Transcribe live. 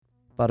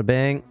Bada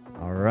bing.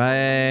 All right.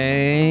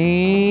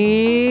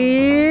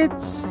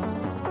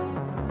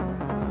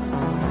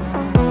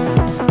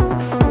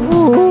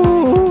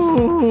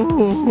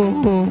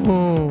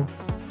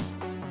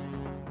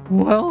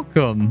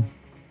 Welcome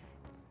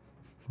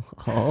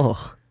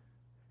Oh.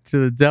 to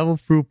the Devil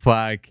Fruit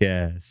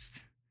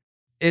Podcast.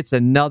 It's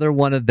another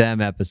one of them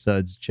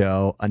episodes,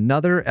 Joe.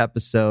 Another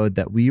episode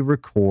that we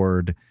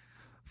record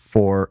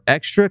for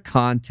extra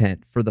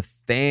content for the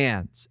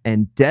fans,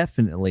 and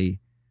definitely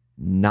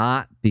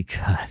not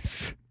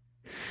because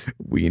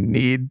we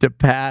need to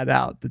pad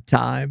out the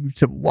time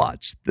to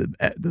watch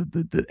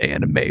the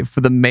anime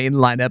for the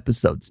mainline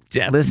episodes.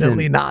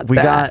 Definitely not we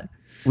that.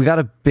 we got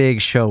a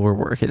big show we're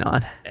working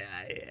on.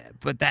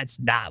 But that's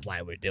not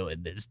why we're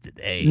doing this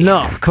today. No,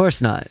 of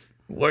course not.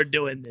 We're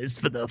doing this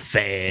for the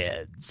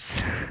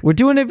fans. We're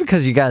doing it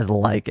because you guys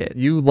like it.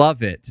 You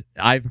love it.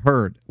 I've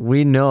heard.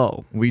 We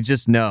know. We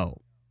just know.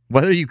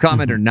 Whether you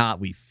comment or not,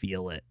 we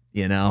feel it,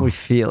 you know? We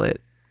feel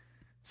it.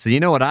 So you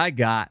know what I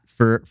got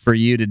for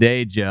you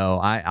today, Joe?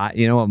 I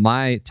you know what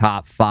my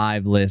top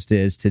 5 list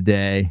is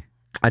today?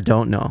 I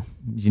don't know.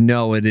 You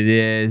know what it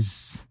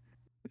is.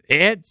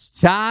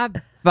 It's top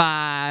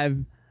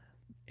 5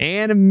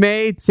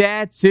 anime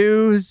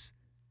tattoos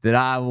that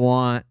I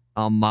want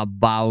on my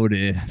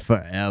body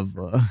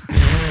forever.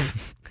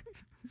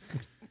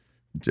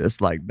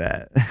 Just like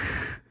that.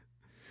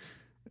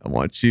 I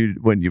want you,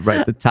 when you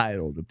write the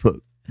title, to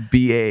put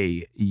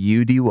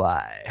BAUDY.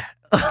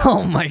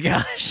 Oh my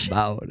gosh.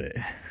 Body.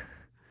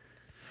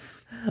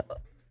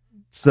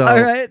 So,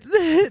 all right.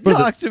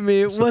 Talk to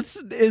me. so-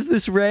 Is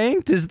this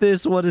ranked?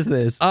 What is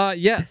this?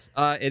 yes,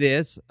 it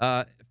is.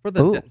 For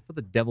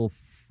the Devil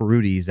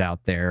Fruities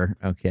out there,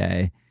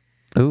 okay.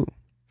 Ooh.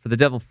 For the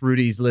Devil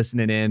Fruities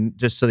listening in,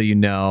 just so you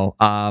know,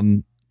 all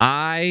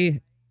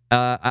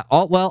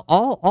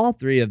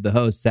 3 of the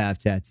hosts have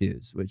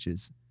tattoos, which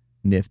is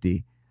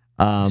nifty.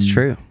 It's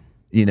true.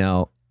 You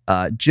know,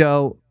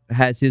 Joe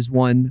has his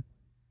one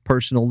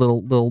personal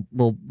little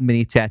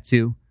mini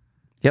tattoo.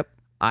 Yep.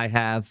 I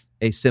have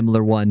a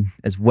similar one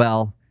as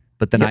well,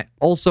 but then Yep. I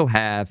also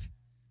have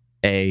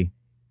a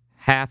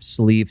half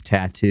sleeve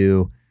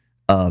tattoo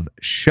of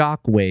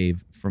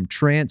Shockwave from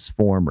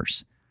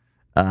Transformers.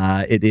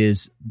 It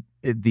is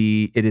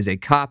a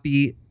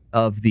copy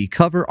of the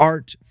cover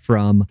art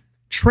from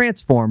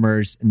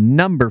Transformers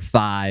number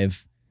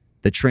 5.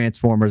 The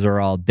Transformers Are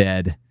All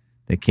Dead.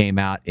 That came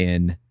out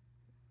in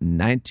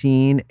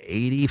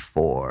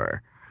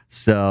 1984.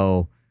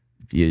 So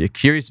if you're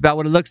curious about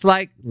what it looks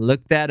like,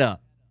 look that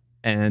up.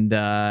 And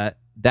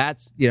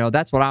that's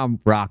what I'm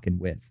rocking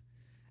with.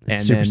 It's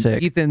And super then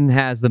sick. Ethan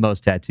has the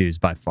most tattoos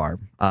by far.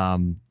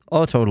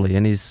 Oh, totally.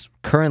 And he's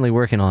currently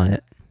working on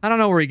it. I don't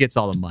know where he gets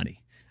all the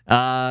money.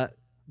 But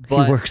He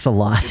works a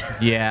lot.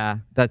 yeah,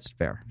 that's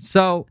fair.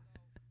 So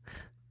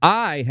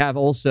I have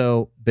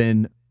also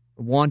been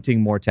wanting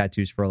more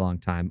tattoos for a long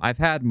time. I've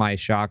had my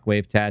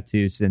Shockwave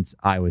tattoo since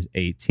I was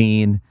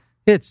 18.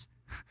 It's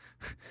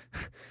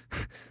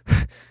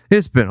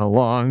been a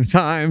long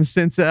time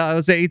since I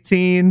was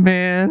 18,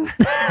 man.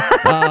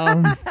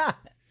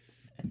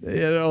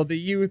 The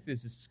youth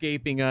is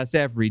escaping us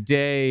every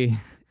day.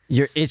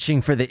 You're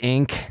itching for the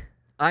ink.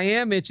 I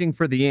am itching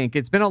for the ink.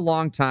 It's been a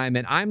long time,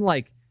 and I'm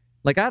like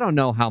I don't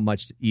know how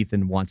much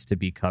Ethan wants to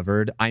be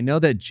covered. I know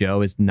that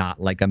Joe is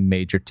not like a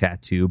major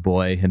tattoo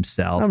boy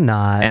himself. I'm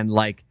not. And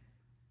like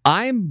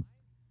I'm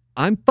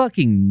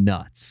fucking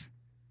nuts.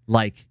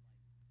 Like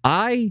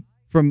I,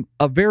 from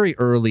a very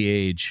early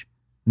age,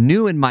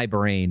 knew in my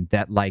brain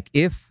that like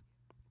if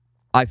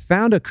I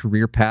found a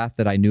career path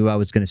that I knew I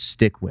was going to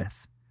stick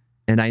with,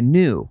 and I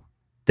knew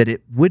that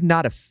it would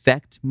not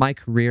affect my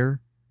career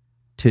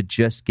to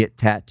just get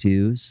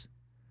tattoos,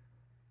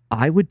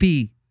 I would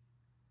be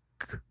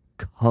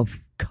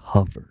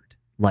covered,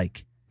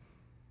 like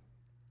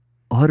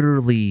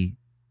utterly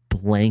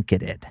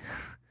blanketed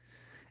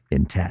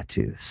in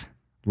tattoos.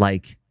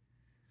 Like,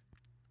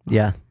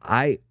 Yeah.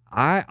 I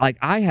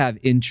have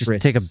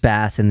interests. Take a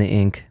bath in the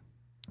ink.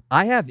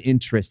 I have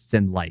interests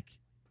in like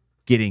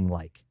getting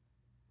like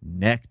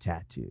neck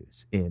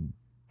tattoos, in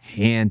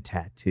hand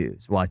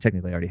tattoos. Well, I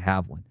technically already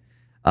have one.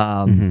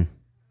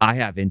 I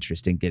have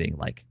interest in getting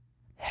like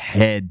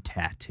head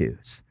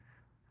tattoos.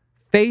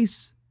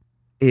 Face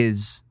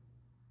is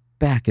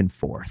back and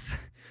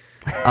forth.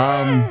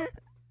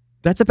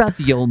 That's about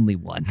the only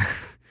one.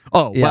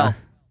 Oh, Yeah.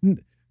 well,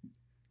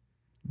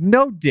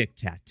 no dick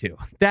tattoo.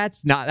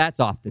 That's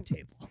off the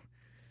table.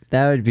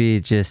 That would be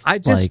just, I'm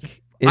is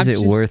it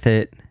just- worth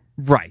it?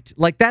 Right.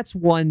 Like that's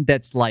one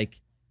that's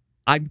like,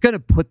 I'm going to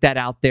put that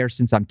out there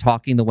since I'm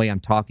talking the way I'm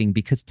talking,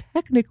 because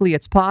technically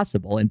it's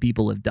possible and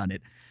people have done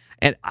it.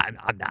 And I'm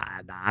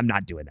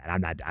not doing that.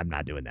 I'm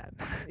not doing that.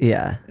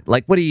 Yeah.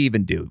 Like, what do you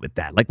even do with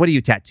that? Like, what do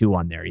you tattoo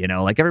on there? You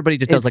know, like everybody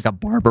just does It's- like a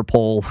barber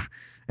pole.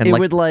 And It like,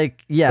 would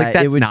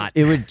that's not-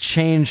 it would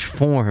change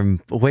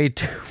form way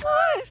too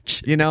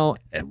much. you know,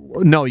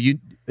 no, you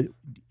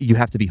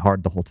have to be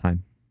hard the whole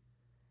time.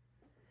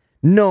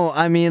 No,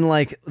 I mean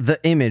like the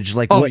image.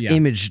 Like what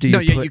image do you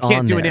put you can't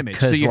on do an there? image.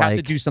 So 'Cause, you have to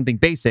like, do something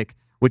basic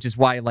which is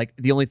why like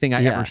the only thing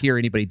I ever hear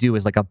anybody do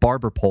is like a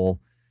barber pole.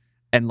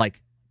 And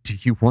like, do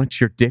you want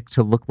your dick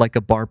to look like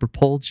a barber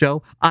pole,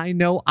 Joe? I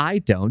know I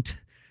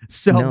don't.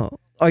 So No.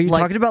 Are you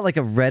like- talking about like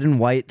a red and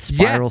white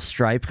spiral Yes.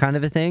 stripe kind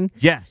of a thing?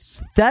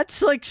 yes,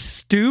 That's like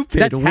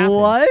stupid. That's happened.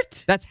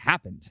 What? that's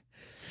happened.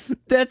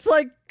 That's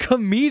like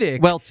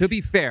comedic. Well, to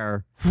be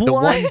fair,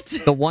 What?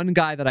 the one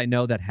guy that I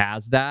know that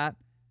has that,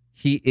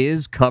 he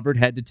is covered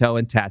head to toe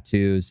in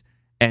tattoos,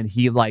 and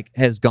he like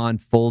has gone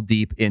full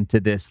deep into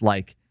this.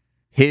 Like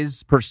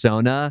his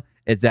persona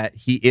is that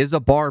he is a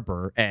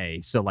barber, A,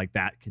 so like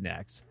that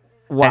connects.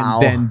 Wow.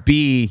 And then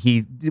B,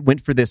 he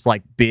went for this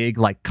like big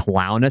like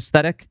clown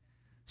aesthetic.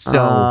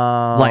 So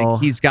like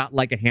he's got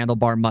like a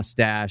handlebar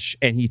mustache,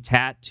 and he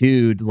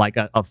tattooed like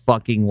a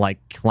fucking like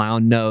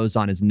clown nose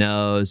on his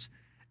nose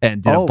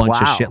and did a bunch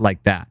of wow. shit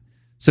like that.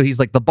 So he's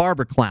like the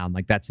barber clown,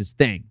 like that's his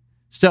thing.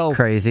 So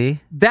Crazy.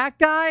 that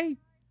guy,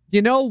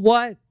 you know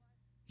what?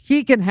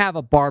 He can have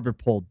a barber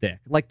pole dick.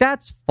 Like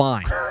that's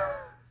fine.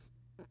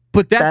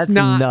 But that's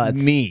not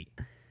nuts. me.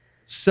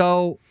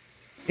 So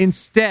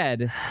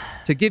instead,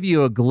 to give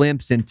you a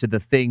glimpse into the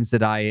things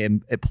that I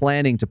am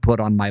planning to put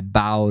on my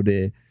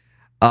body,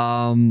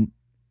 I'm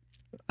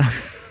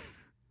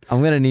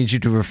gonna need you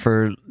to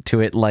refer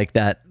to it like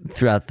that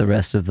throughout the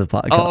rest of the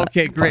podcast. oh,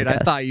 okay, great. I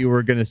podcast. thought you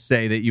were going to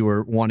say that you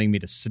were wanting me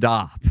to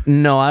stop.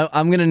 No,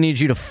 I'm gonna need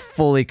you to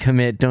fully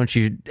commit. Don't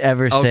you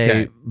ever say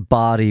Okay.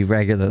 body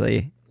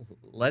regularly.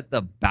 Let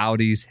the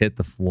bowdies hit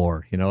the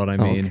floor. You know what I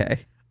mean?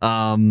 Okay.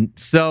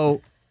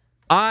 So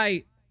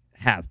I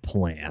have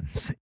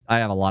plans. I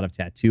have a lot of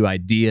tattoo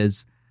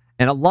ideas,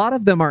 and a lot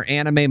of them are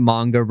anime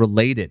manga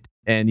related.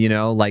 And you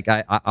know, like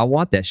I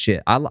want that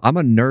shit. I'm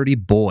a nerdy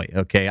boy.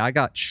 Okay, I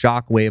got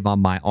Shockwave on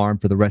my arm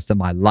for the rest of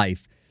my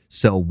life.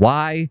 So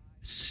why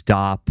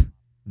stop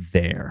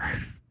there?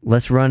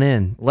 Let's run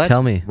in. Let's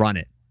Tell me. run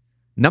it.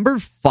 Number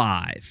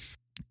 5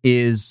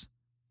 is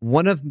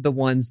one of the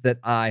ones that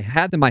I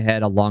had in my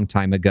head a long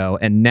time ago,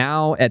 and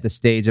now at the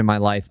stage in my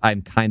life,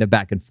 I'm kind of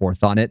back and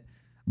forth on it.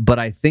 But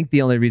I think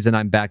the only reason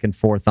I'm back and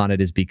forth on it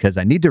is because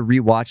I need to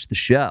rewatch the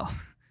show.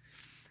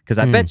 Because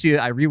I bet you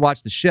I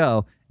rewatch the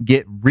show,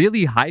 get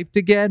really hyped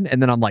again,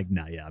 and then I'm like,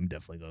 nah, yeah, I'm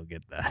definitely gonna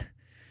get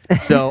that.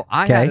 So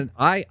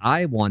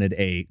I wanted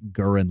a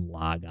Gurren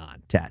Lagann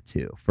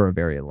tattoo for a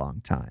very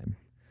long time.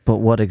 But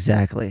what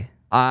exactly?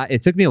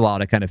 It took me a while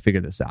to kind of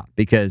figure this out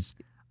because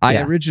I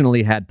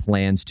originally had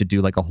plans to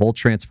do like a whole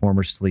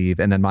Transformer sleeve,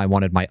 and then I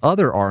wanted my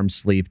other arm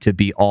sleeve to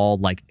be all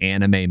like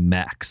anime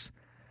mechs.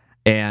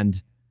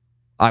 And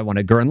I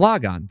wanted Gurren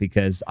Lagann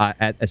because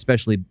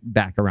especially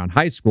back around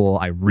high school,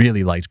 I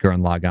really liked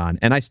Gurren Lagann,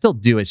 and I still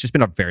do. It's just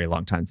been a very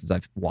long time since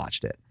I've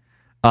watched it.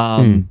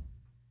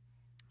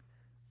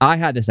 I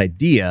had this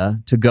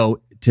idea to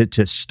go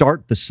to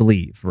start the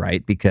sleeve,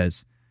 right?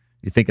 Because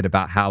you're thinking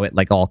about how it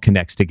like all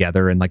connects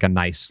together in like a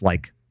nice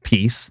like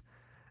piece.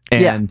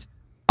 And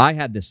I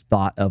had this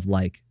thought of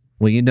like,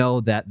 well, you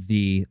know that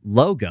the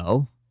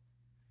logo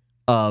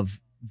of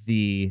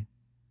the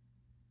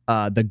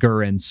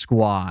Gurren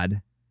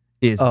squad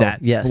is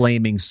that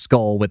flaming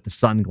skull with the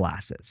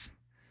sunglasses.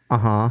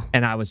 Uh-huh.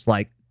 And I was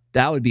like,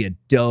 that would be a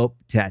dope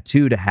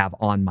tattoo to have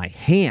on my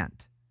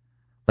hand,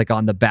 like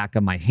on the back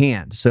of my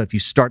hand. So if you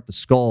start the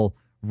skull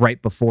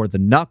right before the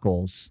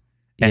knuckles,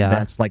 and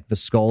that's like the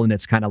skull, and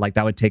it's kind of like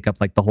that would take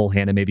up like the whole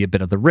hand and maybe a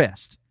bit of the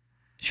wrist.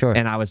 Sure.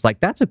 And I was like,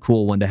 that's a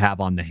cool one to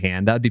have on the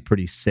hand. That would be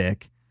pretty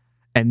sick.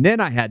 And then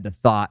I had the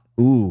thought,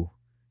 ooh,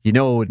 you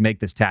know what would make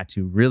this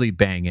tattoo really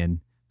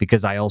banging?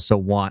 Because I also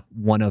want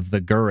one of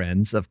the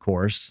Gurrens, of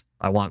course.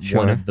 I want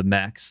one of the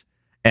mechs.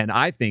 And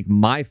I think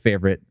my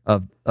favorite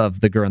of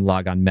the Gurren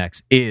Lagann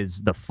mechs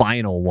is the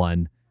final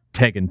one,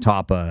 Tengen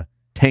Toppa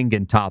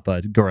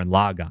Gurren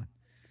Lagann.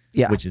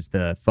 Yeah. Which is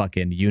the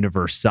fucking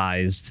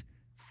universe-sized,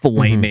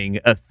 flaming,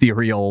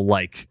 ethereal,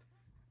 like,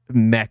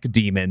 mech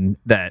demon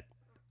that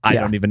I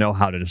don't even know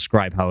how to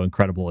describe how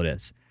incredible it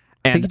is.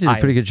 And I think you did a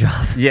pretty good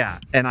job. Yeah.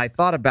 And I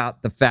thought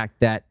about the fact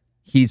that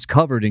he's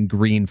covered in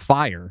green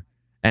fire.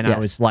 And I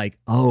was like,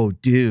 oh,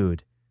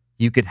 dude,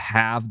 you could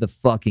have the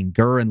fucking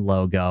Gurren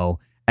logo,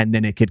 and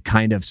then it could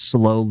kind of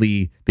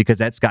slowly, because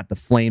that's got the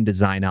flame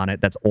design on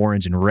it, that's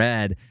orange and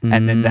red,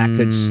 and then that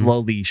could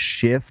slowly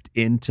shift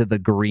into the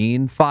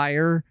green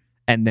fire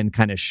and then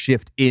kind of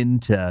shift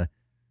into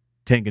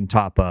Tengen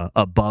Toppa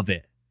above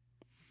it.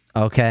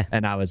 Okay.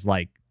 And I was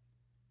like,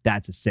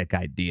 that's a sick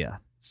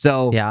idea.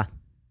 So Yeah.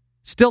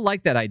 still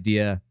like that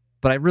idea,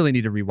 but I really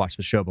need to rewatch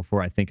the show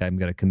before I think I'm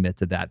going to commit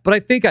to that. But I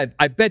think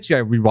I bet you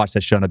I rewatch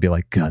that show and I'd be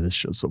like, God, this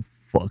show's so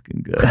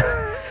fucking good.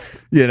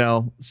 You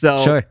know?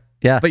 So, Sure.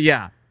 Yeah. But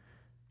yeah,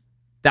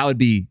 that would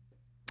be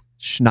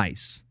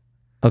nice.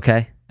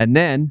 Okay. And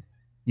then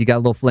you got a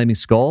little flaming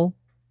skull.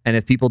 And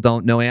if people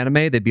don't know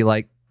anime, they'd be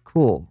like,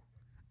 cool.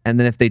 And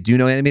then if they do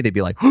know anime, they'd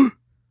be like,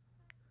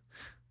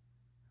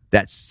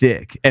 that's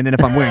sick. And then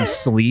if I'm wearing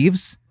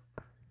sleeves,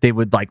 they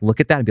would like look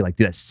at that and be like,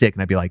 dude, that's sick.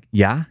 And I'd be like,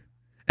 yeah.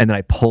 And then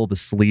I pull the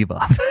sleeve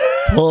up.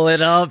 Pull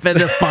it up and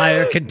the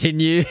fire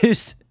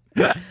continues.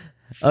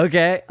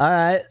 Okay, all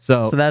right.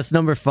 So that's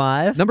number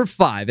 5. Number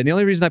 5, and the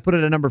only reason I put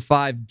it at number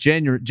 5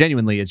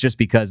 genuinely is just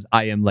because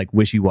I am like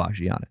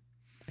wishy-washy on it.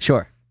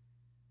 Sure.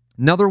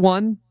 Another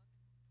one,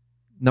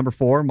 number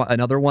 4,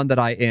 another one that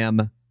I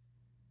am,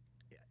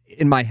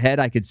 in my head,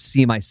 I could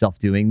see myself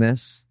doing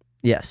this.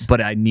 Yes.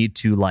 But I need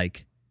to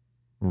like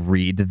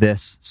read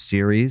this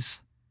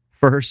series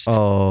first.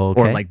 Oh,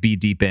 okay. Or like be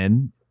deep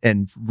in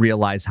and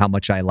realize how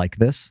much I like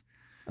this.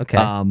 Okay.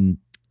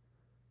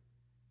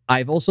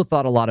 I've also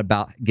thought a lot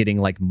about getting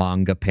like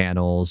manga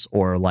panels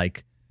or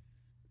like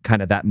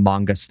kind of that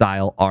manga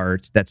style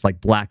art that's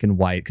like black and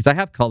white, because I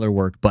have color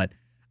work, but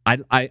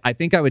I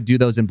think I would do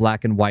those in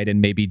black and white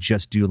and maybe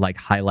just do like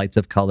highlights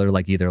of color,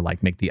 like either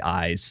like make the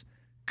eyes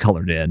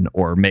colored in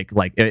or make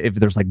like if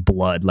there's like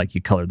blood, like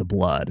you color the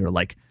blood or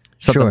like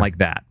something like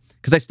that.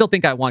 Because I still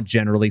think I want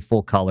generally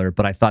full color,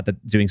 but I thought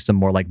that doing some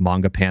more like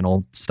manga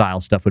panel style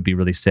stuff would be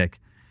really sick.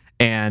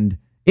 And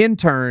in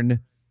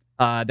turn,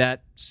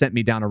 that sent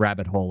me down a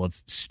rabbit hole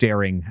of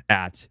staring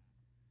at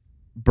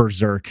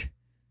Berserk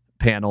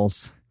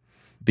panels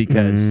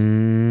because,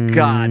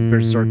 God,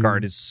 Berserk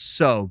art is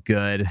so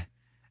good.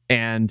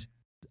 And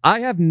I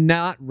have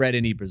not read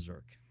any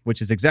Berserk,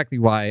 which is exactly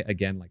why,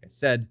 again, like I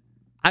said,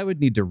 I would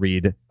need to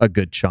read a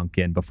good chunk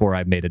in before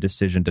I made a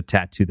decision to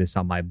tattoo this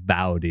on my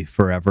body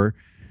forever.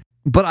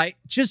 But I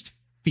just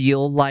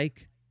feel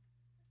like,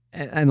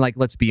 and like,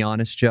 let's be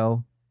honest,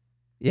 Joe.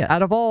 Yes.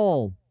 Out of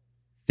all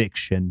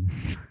fiction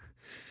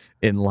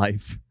in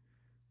life,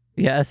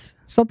 yes,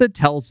 something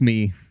tells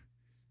me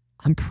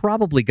I'm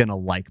probably gonna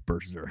like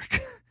Berserk.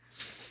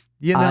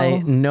 You know,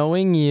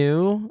 knowing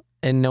you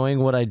and knowing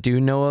what I do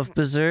know of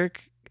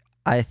Berserk,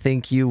 I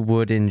think you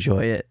would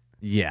enjoy it.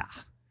 Yeah.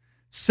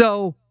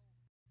 So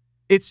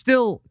it's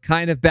still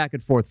kind of back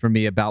and forth for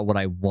me about what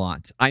I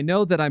want. I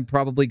know that I'm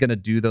probably going to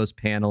do those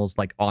panels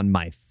like on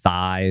my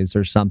thighs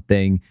or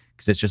something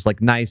because it's just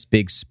like nice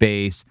big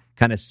space,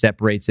 kind of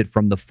separates it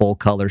from the full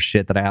color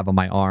shit that I have on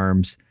my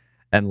arms.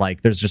 And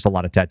like there's just a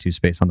lot of tattoo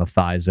space on the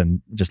thighs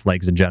and just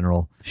legs in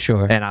general.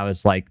 Sure. And I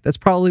was like, that's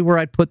probably where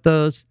I'd put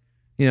those,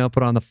 you know,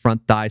 put on the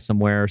front thigh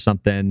somewhere or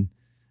something.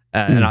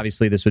 And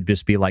obviously this would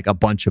just be like a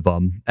bunch of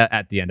them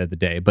at the end of the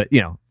day. But,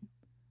 you know,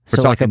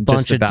 so like a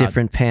bunch of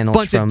different panels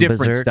bunch from of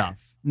different Berserk?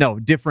 stuff. No,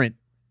 different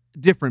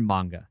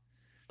manga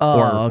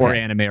or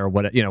anime or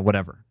what, you know,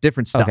 whatever.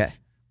 Different stuff. Okay.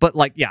 But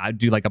like, yeah, I'd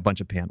do like a bunch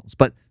of panels.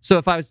 But so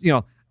if I was, you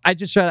know, I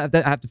just have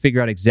to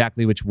figure out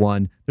exactly which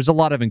one. There's a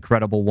lot of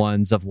incredible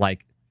ones of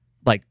like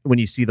when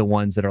you see the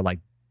ones that are like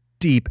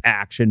deep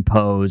action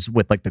pose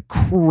with like the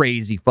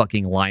crazy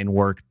fucking line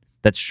work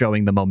that's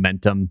showing the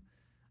momentum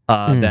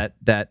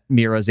that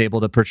Mira is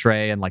able to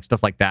portray and like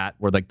stuff like that,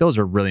 where like those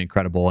are really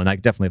incredible. And I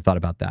definitely have thought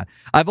about that.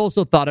 I've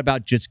also thought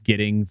about just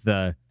getting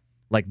the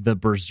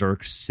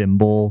Berserk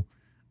symbol,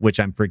 which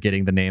I'm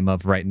forgetting the name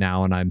of right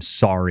now. And I'm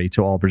sorry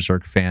to all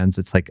Berserk fans.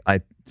 It's like,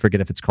 I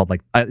forget if it's called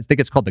like, I think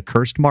it's called the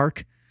Cursed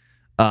Mark.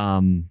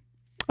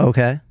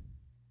 Okay.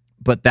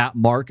 But that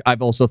mark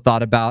I've also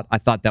thought about. I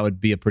thought that would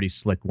be a pretty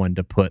slick one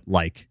to put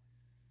like,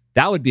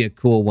 that would be a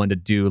cool one to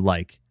do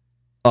like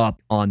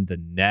up on the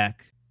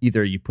neck.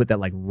 Either you put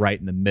that like right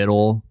in the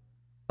middle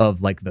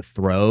of like the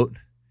throat.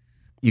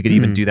 You could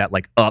even do that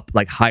like up,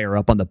 like higher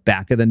up on the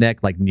back of the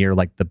neck, like near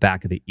like the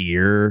back of the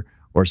ear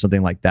or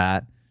something like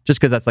that.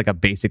 Just because that's like a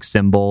basic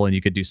symbol and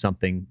you could do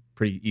something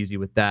pretty easy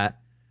with that.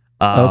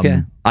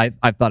 Okay.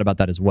 I've thought about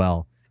that as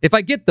well. If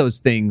I get those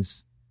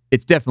things,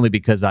 it's definitely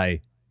because I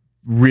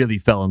really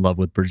fell in love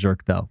with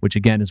Berserk though, which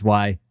again is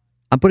why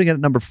I'm putting it at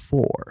number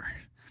 4.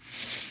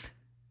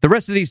 The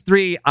rest of these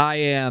 3, I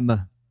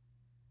am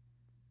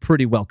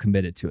pretty well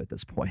committed to at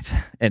this point,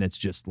 and it's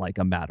just like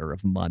a matter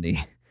of money.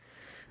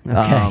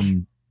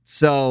 Okay.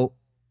 So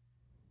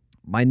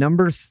my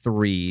number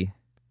 3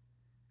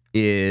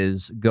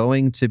 is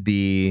going to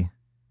be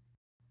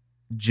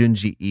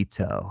Junji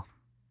Ito.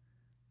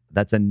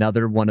 That's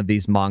another one of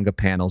these manga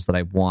panels that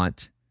I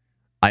want.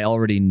 I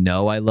already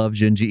know I love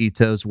Junji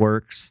Ito's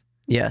works.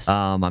 Yes.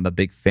 I'm a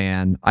big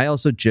fan. I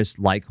also just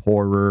like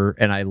horror,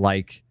 and I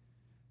like,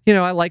 you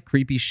know, I like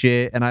creepy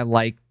shit, and I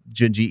like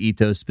Junji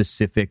Ito's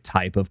specific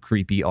type of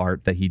creepy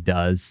art that he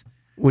does.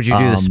 Would you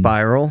do the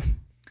spiral?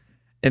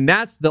 And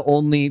that's the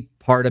only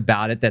part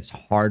about it that's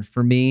hard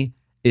for me,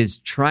 is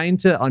trying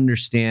to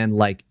understand,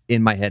 like,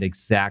 in my head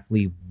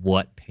exactly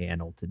what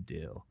panel to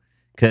do.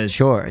 Because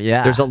sure,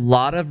 yeah, there's a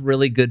lot of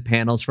really good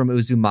panels from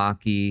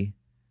Uzumaki,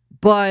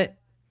 but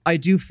I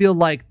do feel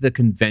like the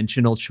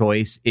conventional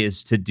choice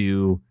is to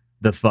do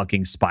the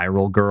fucking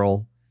spiral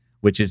girl,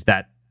 which is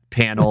that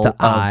panel with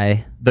the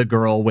eye. The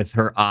girl with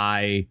her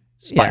eye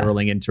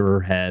spiraling into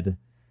her head.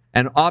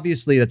 And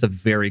obviously that's a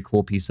very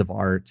cool piece of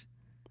art.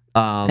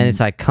 And it's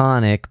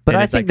iconic, but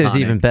I think there's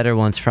even better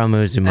ones from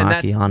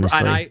Uzumaki,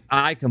 honestly. And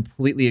I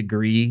completely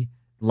agree.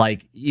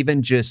 Like,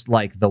 even just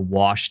like the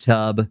wash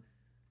tub,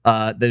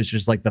 there's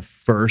just like the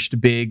first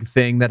big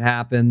thing that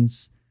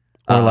happens.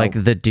 Or like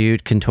the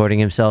dude contorting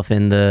himself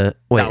in the...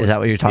 Wait, is that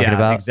what you're talking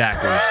about?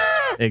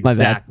 Exactly.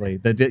 Exactly.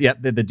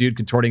 The dude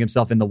contorting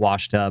himself in the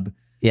wash tub.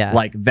 Yeah.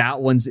 Like, that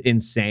one's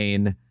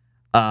insane.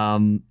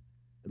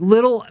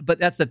 little, but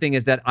that's the thing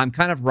is that I'm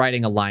kind of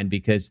writing a line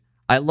because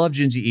I love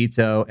Junji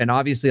Ito, and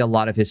obviously a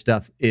lot of his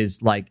stuff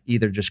is like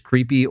either just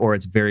creepy or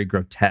it's very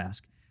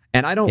grotesque.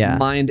 And I don't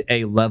mind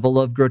a level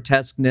of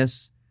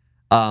grotesqueness,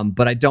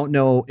 but I don't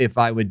know if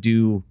I would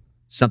do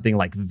something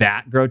like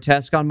that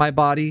grotesque on my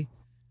body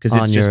because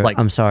it's just like...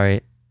 I'm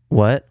sorry,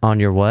 what? On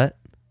your what?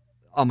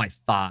 On my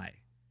thigh.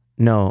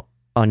 No,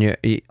 on your...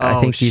 I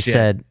think you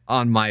said...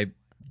 On my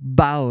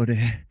body.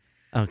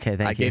 Okay, thank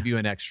you. I gave you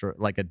an extra,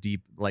 like a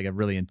deep, like a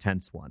really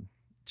intense one.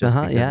 Just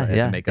because I had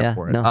to make up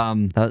for it.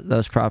 No, that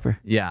was proper.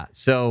 Yeah.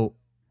 So,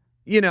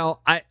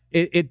 I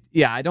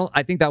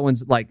think that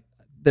one's like,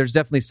 there's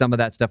definitely some of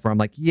that stuff where I'm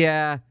like,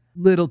 yeah,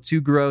 little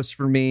too gross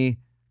for me.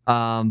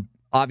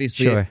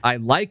 Obviously, sure. I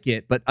like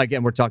it, but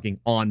again, we're talking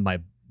on my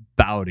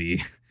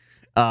body.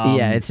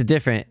 It's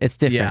different.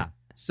 Yeah.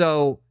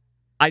 So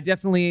I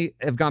definitely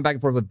have gone back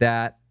and forth with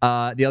that.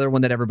 The other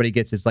one that everybody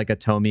gets is like a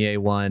Tomie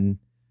one,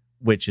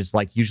 which is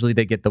like usually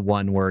they get the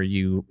one where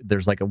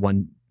there's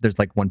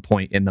one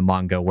point in the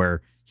manga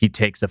where he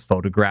takes a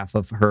photograph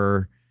of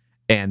her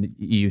and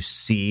you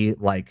see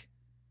like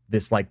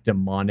this like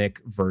demonic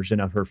version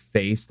of her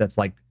face that's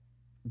like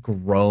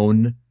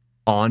grown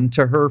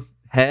onto her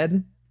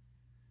head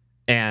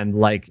and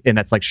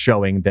that's like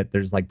showing that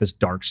there's like this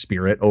dark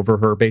spirit over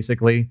her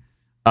basically.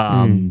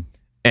 And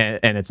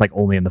it's like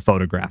only in the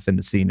photograph in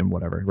the scene and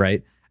whatever,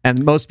 right?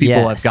 And most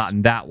people have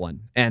gotten that one.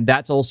 And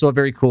that's also a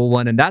very cool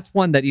one. And that's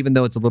one that even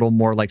though it's a little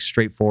more like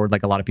straightforward,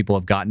 like a lot of people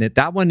have gotten it,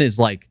 that one is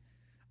like,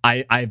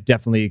 I've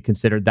definitely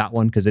considered that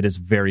one because it is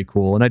very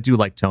cool. And I do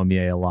like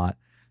Tomie a lot.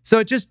 So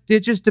it just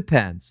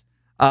depends.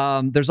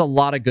 There's a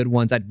lot of good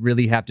ones. I'd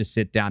really have to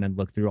sit down and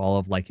look through all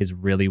of like his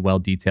really well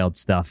detailed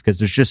stuff because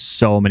there's just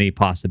so many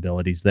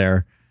possibilities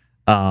there.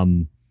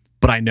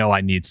 But I know I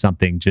need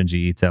something Junji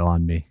Ito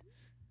on me.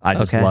 I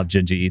just love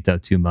Junji Ito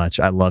too much.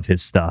 I love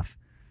his stuff.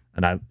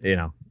 And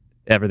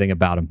everything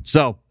about him.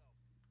 So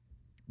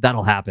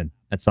that'll happen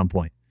at some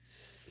point.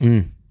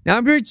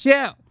 Number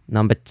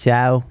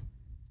two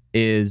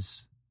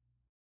is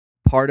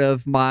part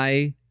of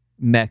my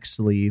mech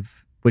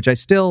sleeve, which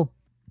that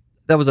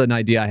was an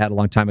idea I had a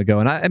long time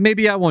ago. And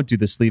maybe I won't do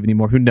the sleeve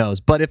anymore. Who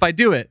knows? But if I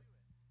do it,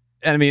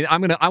 I mean,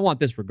 I want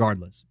this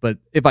regardless. But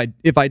if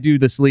I do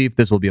the sleeve,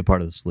 this will be a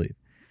part of the sleeve.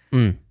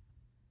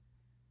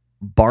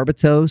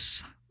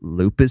 Barbatos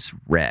Lupus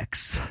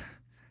Rex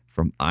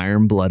from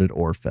Iron Blooded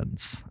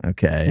Orphans.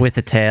 Okay. With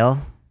the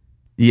tail?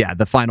 Yeah,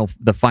 the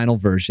final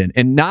version.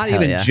 And not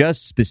even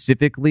just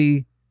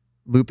specifically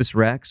Lupus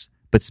Rex,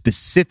 but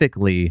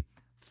specifically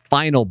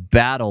Final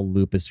Battle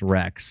Lupus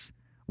Rex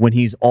when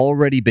he's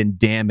already been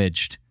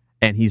damaged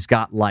and he's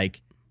got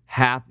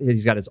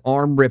he's got his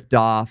arm ripped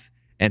off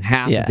and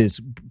half of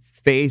his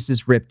face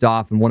is ripped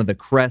off and one of the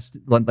crest,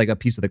 like a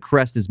piece of the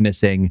crest is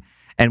missing.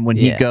 And when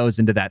he goes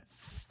into that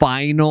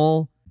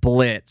final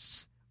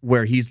blitz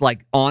where he's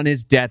like on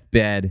his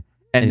deathbed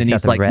and then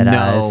he's like, no,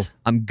 eyes.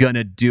 I'm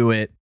gonna do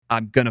it.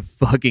 I'm gonna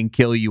fucking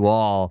kill you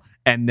all.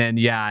 And then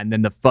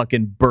the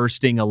fucking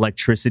bursting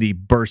electricity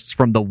bursts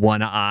from the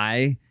one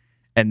eye.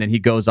 And then he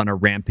goes on a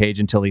rampage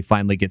until he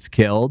finally gets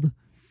killed.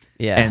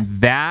 Yeah. And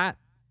that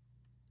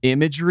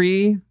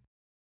imagery,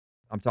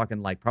 I'm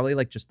talking like probably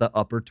like just the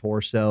upper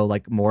torso,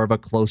 like more of a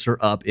closer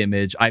up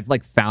image. I've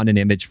like found an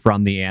image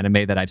from the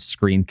anime that I've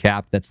screen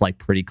capped that's like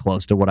pretty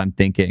close to what I'm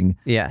thinking.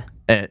 Yeah.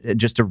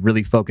 Just to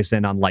really focus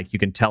in on like, you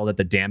can tell that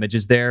the damage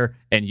is there.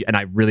 And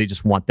I really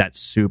just want that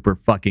super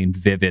fucking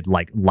vivid,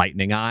 like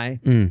lightning eye.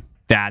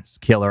 That's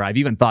killer. I've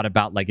even thought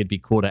about like, it'd be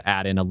cool to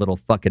add in a little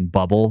fucking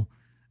bubble,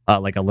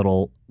 like a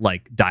little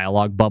like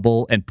dialogue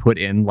bubble and put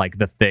in like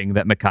the thing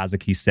that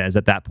Mikazuki says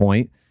at that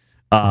point.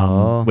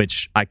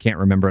 Which I can't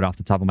remember it off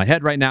the top of my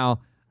head right now.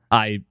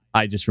 I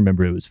just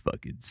remember it was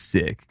fucking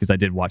sick because I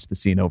did watch the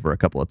scene over a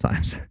couple of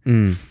times.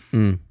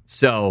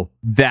 So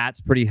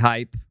that's pretty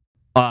hype.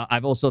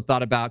 I've also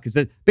thought about,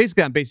 because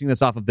basically I'm basing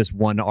this off of this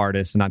one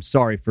artist, and I'm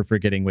sorry for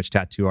forgetting which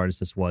tattoo artist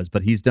this was,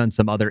 but he's done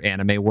some other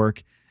anime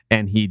work,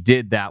 and he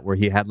did that where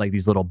he had like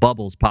these little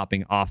bubbles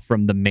popping off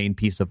from the main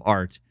piece of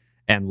art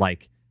and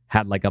like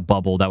had like a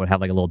bubble that would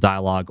have like a little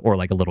dialogue or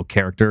like a little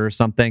character or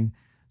something.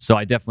 So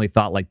I definitely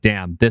thought like,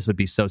 damn, this would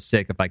be so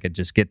sick if I could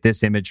just get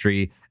this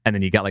imagery. And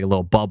then you got like a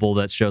little bubble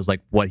that shows like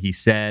what he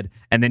said.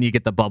 And then you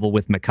get the bubble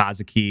with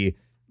Mikazuki,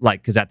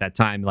 like, because at that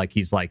time, like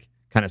he's like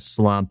kind of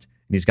slumped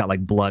and he's got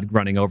like blood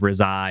running over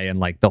his eye and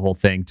like the whole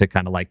thing to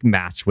kind of like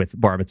match with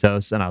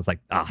Barbatos. And I was like,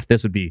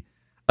 this would be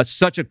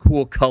such a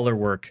cool color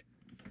work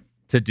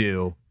to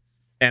do.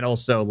 And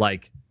also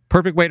like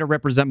perfect way to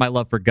represent my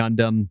love for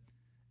Gundam.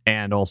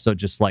 And also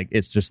just like,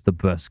 it's just the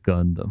best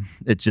Gundam.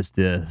 It just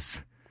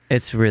is.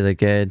 It's really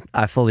good.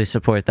 I fully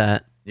support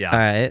that. Yeah. All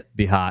right.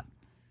 Be hot.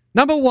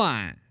 Number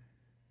one.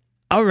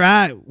 All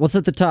right. What's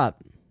at the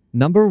top?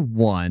 Number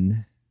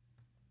one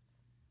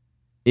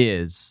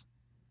is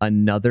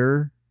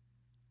another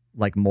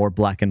like more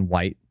black and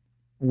white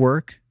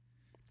work.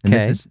 And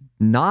this is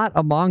not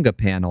a manga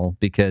panel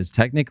because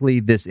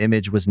technically this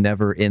image was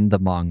never in the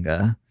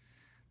manga.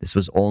 This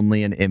was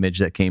only an image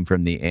that came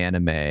from the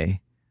anime.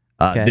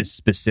 Okay. This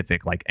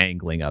specific like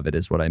angling of it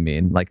is what I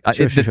mean. Like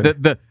Sure.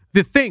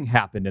 the thing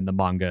happened in the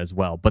manga as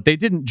well, but they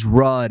didn't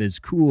draw it as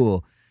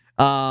cool.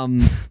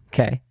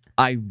 Okay.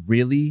 I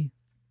really,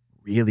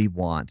 really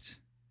want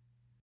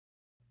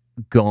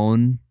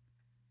Gon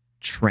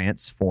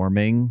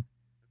transforming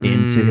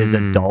into his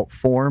adult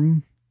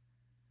form,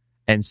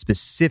 and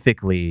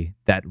specifically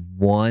that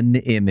one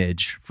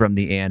image from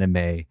the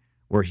anime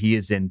where he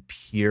is in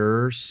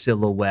pure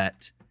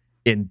silhouette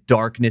in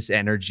darkness.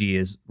 Energy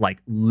is like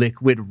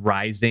liquid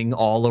rising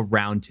all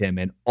around him,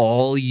 and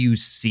all you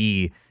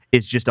see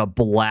is just a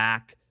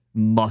black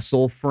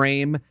muscle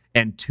frame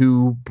and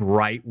two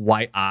bright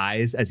white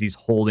eyes as he's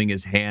holding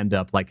his hand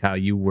up, like how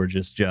you were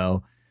just,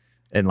 Joe,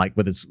 and like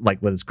with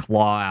his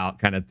claw out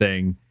kind of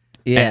thing.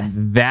 Yeah.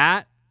 And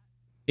that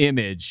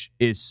image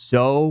is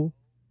so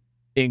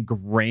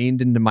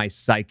ingrained into my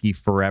psyche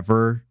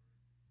forever,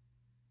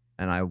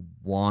 and I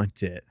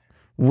want it.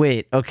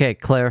 Wait, okay,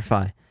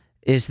 clarify.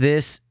 Is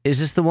this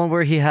the one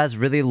where he has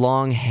really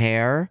long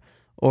hair,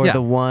 or Yeah.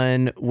 the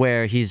one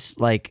where he's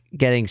like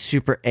getting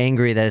super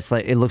angry that it's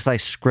like it looks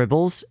like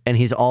scribbles and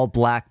he's all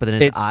black but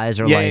then his eyes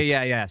are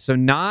yeah. So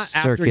not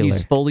after he's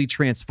circular. fully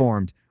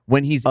transformed.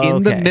 When he's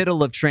in the Okay.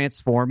 middle of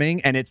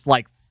transforming and it's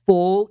like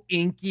full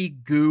inky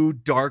goo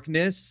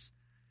darkness,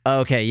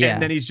 Okay, yeah.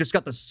 and then he's just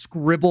got the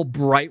scribble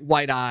bright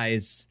white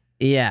eyes.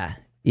 Yeah.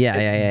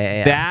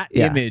 That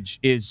Yeah. image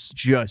is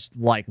just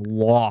like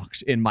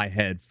locked in my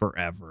head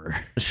forever.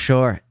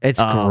 Sure.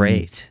 It's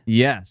great.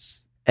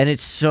 Yes. And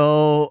it's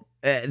so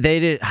they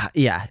did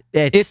yeah.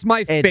 It's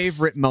my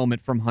favorite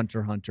moment from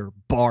Hunter x Hunter,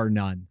 bar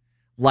none.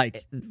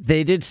 Like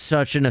They did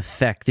such an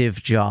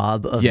effective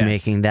job of Yes.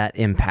 making that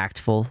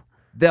impactful.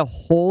 the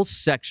whole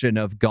section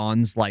of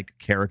Gon's like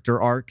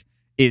character arc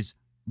is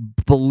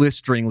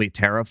blisteringly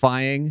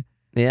terrifying.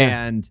 Yeah.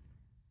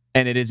 And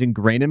it is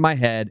ingrained in my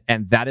head,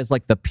 and that is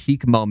like the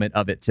peak moment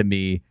of it to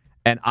me,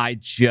 and I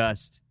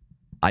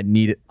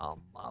need it on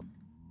my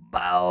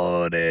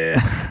body.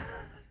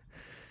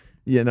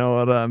 You know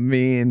what I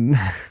mean?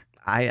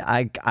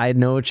 I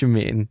know what you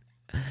mean.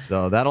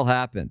 So that'll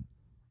happen.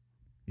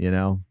 You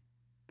know,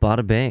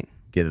 Bada bang.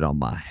 get it on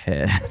my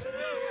head.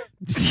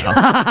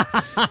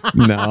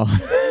 No.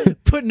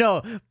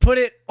 Put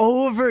it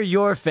over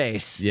your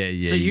face.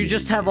 Yeah. So you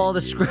just have all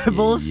the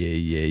scribbles.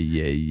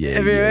 Yeah.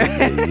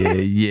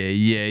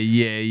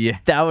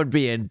 That would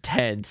be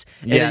intense.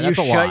 And Yeah, then you that's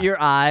a shut lot. your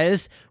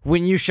eyes.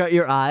 When you shut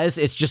your eyes,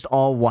 it's just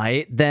all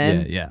white.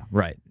 Then Yeah,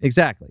 right.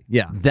 Exactly.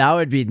 Yeah. that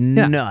would be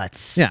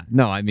nuts. Yeah.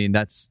 No, I mean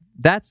that's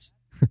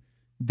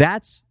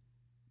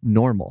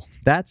normal.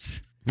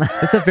 That's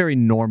a very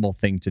normal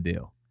thing to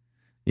do,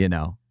 you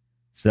know.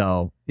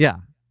 So, yeah.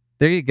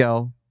 There you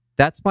go.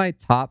 That's my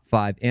top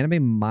 5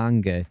 anime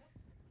manga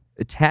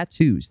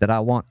tattoos that I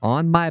want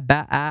on my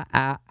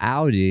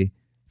Audi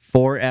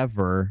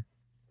forever.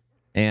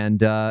 And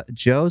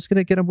Joe's going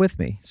to get them with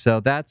me. So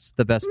that's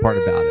the best part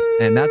about it.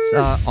 And that's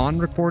on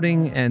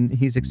recording, and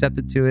he's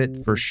accepted to it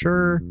for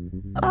sure.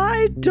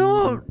 I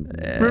don't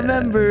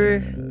remember.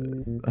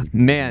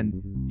 Man,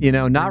 you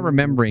know, not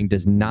remembering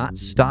does not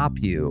stop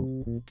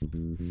you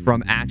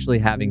from actually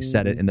having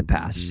said it in the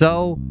past.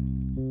 So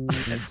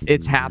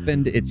it's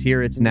happened. It's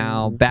here. It's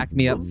now. Back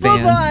me up, fans.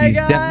 Bye-bye, He's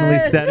definitely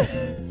guys. said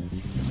it.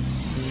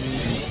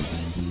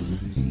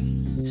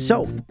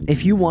 So,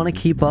 if you want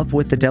to keep up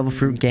with the Devil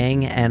Fruit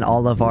Gang and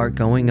all of our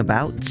going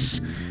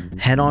abouts,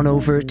 head on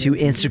over to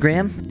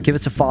Instagram. Give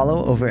us a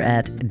follow over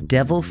at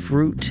Devil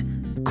Fruit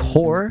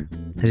Core.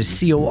 That is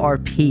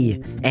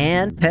CORP.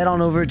 And head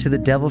on over to the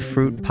Devil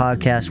Fruit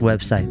Podcast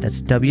website.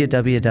 That's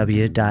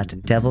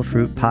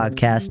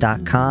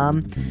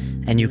www.devilfruitpodcast.com.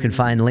 And you can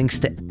find links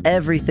to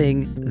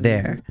everything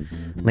there.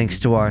 Links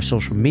to our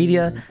social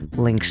media,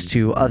 links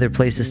to other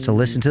places to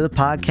listen to the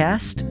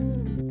podcast.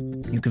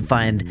 You can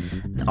find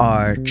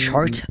our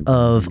chart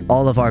of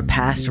all of our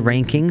past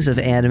rankings of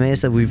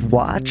animes that we've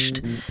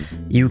watched.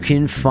 You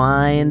can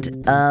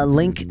find a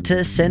link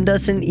to send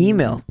us an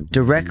email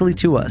directly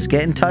to us.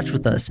 Get in touch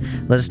with us.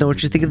 Let us know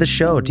what you think of the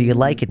show. Do you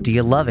like it? Do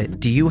you love it?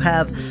 Do you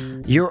have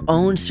your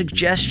own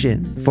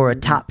suggestion for a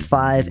top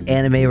 5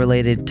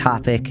 anime-related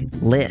topic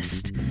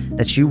list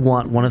that you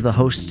want one of the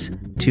hosts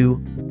to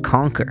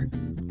conquer?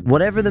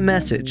 Whatever the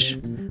message,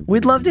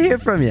 we'd love to hear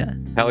from you.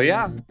 Hell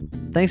yeah.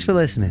 Thanks for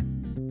listening.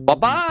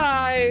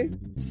 Bye-bye.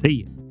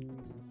 See ya.